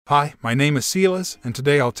Hi, my name is Silas, and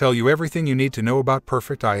today I'll tell you everything you need to know about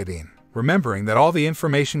perfect iodine, remembering that all the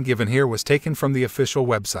information given here was taken from the official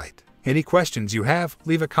website. Any questions you have,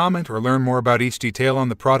 leave a comment or learn more about each detail on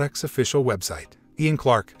the product's official website. Ian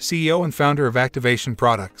Clark, CEO and founder of Activation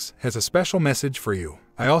Products, has a special message for you.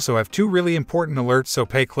 I also have two really important alerts, so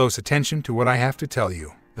pay close attention to what I have to tell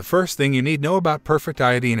you. The first thing you need to know about perfect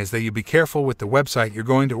iodine is that you be careful with the website you're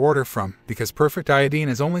going to order from, because perfect iodine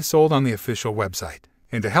is only sold on the official website.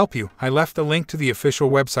 And to help you, I left the link to the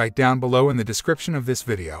official website down below in the description of this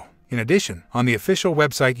video. In addition, on the official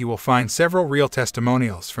website you will find several real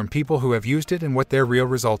testimonials from people who have used it and what their real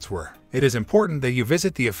results were. It is important that you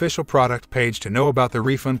visit the official product page to know about the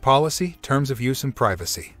refund policy, terms of use, and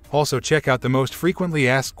privacy. Also check out the most frequently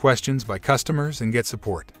asked questions by customers and get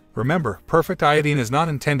support. Remember, perfect iodine is not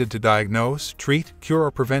intended to diagnose, treat, cure,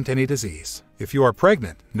 or prevent any disease. If you are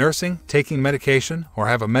pregnant, nursing, taking medication, or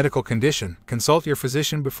have a medical condition, consult your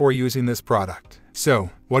physician before using this product.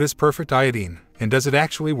 So, what is perfect iodine, and does it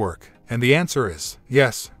actually work? And the answer is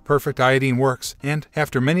yes, perfect iodine works, and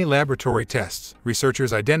after many laboratory tests,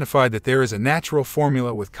 researchers identified that there is a natural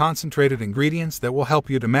formula with concentrated ingredients that will help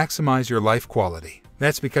you to maximize your life quality.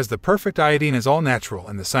 That's because the perfect iodine is all natural,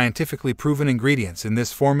 and the scientifically proven ingredients in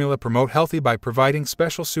this formula promote healthy by providing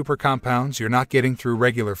special super compounds you're not getting through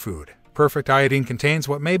regular food. Perfect iodine contains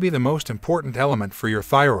what may be the most important element for your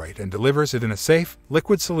thyroid and delivers it in a safe,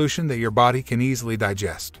 liquid solution that your body can easily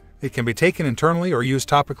digest. It can be taken internally or used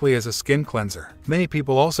topically as a skin cleanser. Many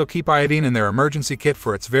people also keep iodine in their emergency kit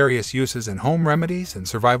for its various uses in home remedies and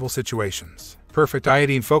survival situations. Perfect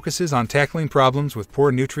iodine focuses on tackling problems with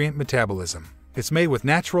poor nutrient metabolism. It's made with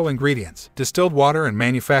natural ingredients, distilled water, and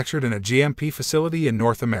manufactured in a GMP facility in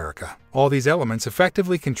North America. All these elements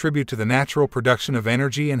effectively contribute to the natural production of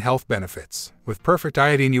energy and health benefits. With perfect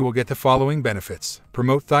iodine you will get the following benefits: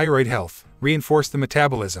 promote thyroid health, reinforce the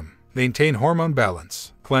metabolism, maintain hormone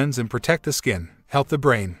balance, cleanse and protect the skin, help the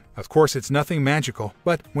brain. Of course, it's nothing magical,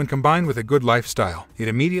 but when combined with a good lifestyle, it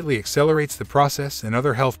immediately accelerates the process and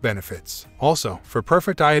other health benefits. Also, for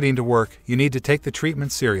perfect iodine to work, you need to take the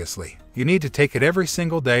treatment seriously. You need to take it every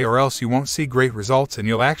single day, or else you won't see great results and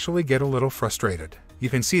you'll actually get a little frustrated. You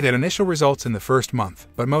can see that initial results in the first month,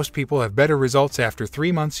 but most people have better results after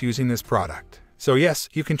 3 months using this product. So yes,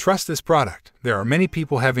 you can trust this product. There are many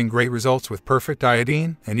people having great results with perfect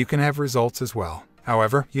iodine, and you can have results as well.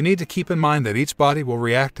 However, you need to keep in mind that each body will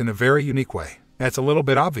react in a very unique way. That's a little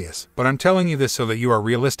bit obvious, but I'm telling you this so that you are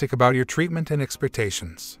realistic about your treatment and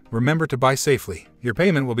expectations. Remember to buy safely. Your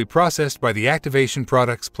payment will be processed by the Activation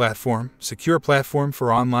Products platform, secure platform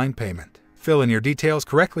for online payment. Fill in your details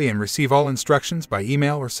correctly and receive all instructions by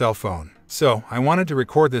email or cell phone. So, I wanted to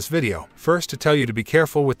record this video, first to tell you to be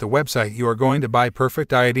careful with the website you are going to buy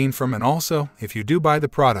perfect iodine from, and also, if you do buy the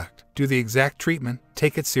product, do the exact treatment,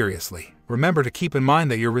 take it seriously. Remember to keep in mind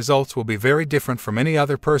that your results will be very different from any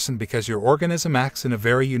other person because your organism acts in a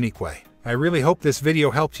very unique way. I really hope this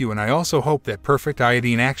video helped you, and I also hope that perfect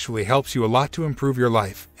iodine actually helps you a lot to improve your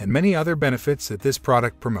life and many other benefits that this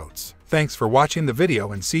product promotes. Thanks for watching the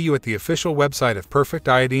video, and see you at the official website of Perfect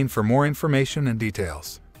Iodine for more information and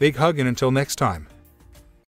details. Big hug, and until next time.